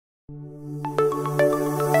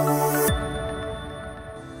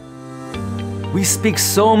We speak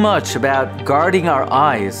so much about guarding our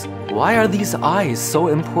eyes. Why are these eyes so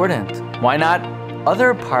important? Why not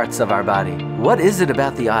other parts of our body? What is it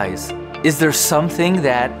about the eyes? Is there something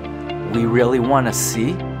that we really want to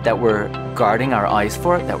see, that we're guarding our eyes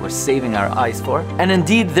for, that we're saving our eyes for? And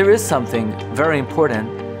indeed, there is something very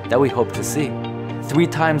important that we hope to see. 3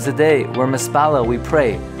 times a day, we're mispala, we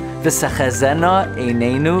pray. V'sachazena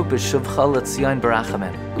einenu b'shuvcha l'tzion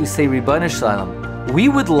b'rachamen. We say, Ribono Shel Olam, we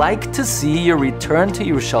would like to see your return to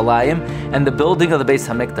Yerushalayim and the building of the Beis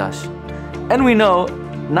HaMikdash. And we know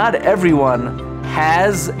not everyone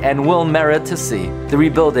has and will merit to see the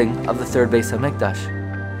rebuilding of the third Beis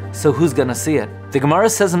HaMikdash. So who's gonna see it? The Gemara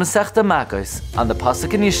says in Masechta Makos, on the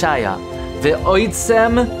pasuk in Yeshaya,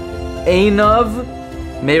 Ve'oitzem einav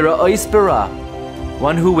me'ra'os bara.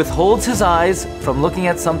 One who withholds his eyes from looking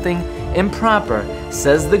at something improper,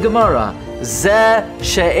 says the Gemara, Ze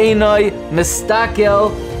she'enoi mistakel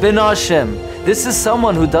b'nashim. This is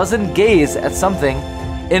someone who doesn't gaze at something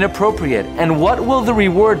inappropriate. And what will the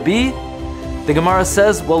reward be? The Gemara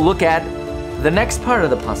says, well, look at the next part of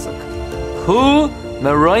the pasuk. Hu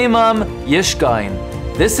meroimam yishgain.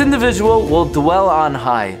 This individual will dwell on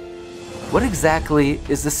high. What exactly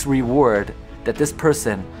is this reward that this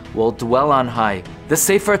person will dwell on high? The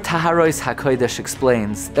Sefer Taharos HaKodesh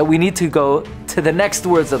explains that we need to go to the next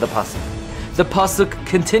words of the pasuk. The pasuk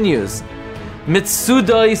continues,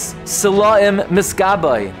 Mitsudois Silaim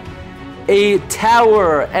Miskabai. A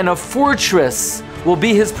tower and a fortress will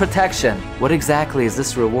be his protection. What exactly is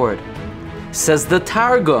this reward? Says the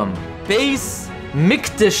Targum, Beis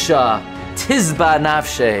Mikdasha Tizba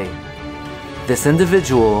Nafshe. This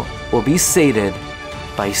individual will be sated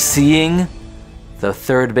by seeing the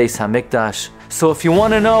third Beis HaMikdash. So if you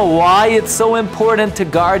want to know why it's so important to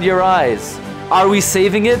guard your eyes, are we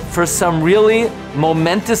saving it for some really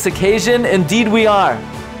momentous occasion? Indeed we are.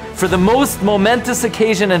 For the most momentous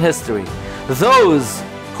occasion in history. Those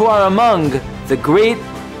who are among the great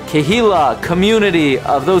Kehillah community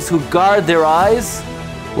of those who guard their eyes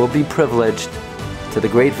will be privileged to the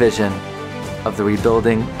great vision of the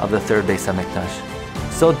rebuilding of the third Beis HaMikdash.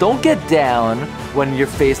 So don't get down when you're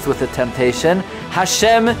faced with a temptation.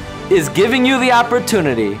 Hashem is giving you the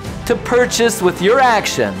opportunity to purchase with your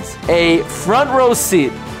actions a front row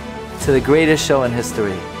seat to the greatest show in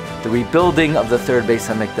history, the rebuilding of the third Beis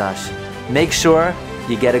HaMikdash. Make sure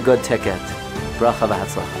you get a good ticket. Bracha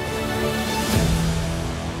v'hatzlacha.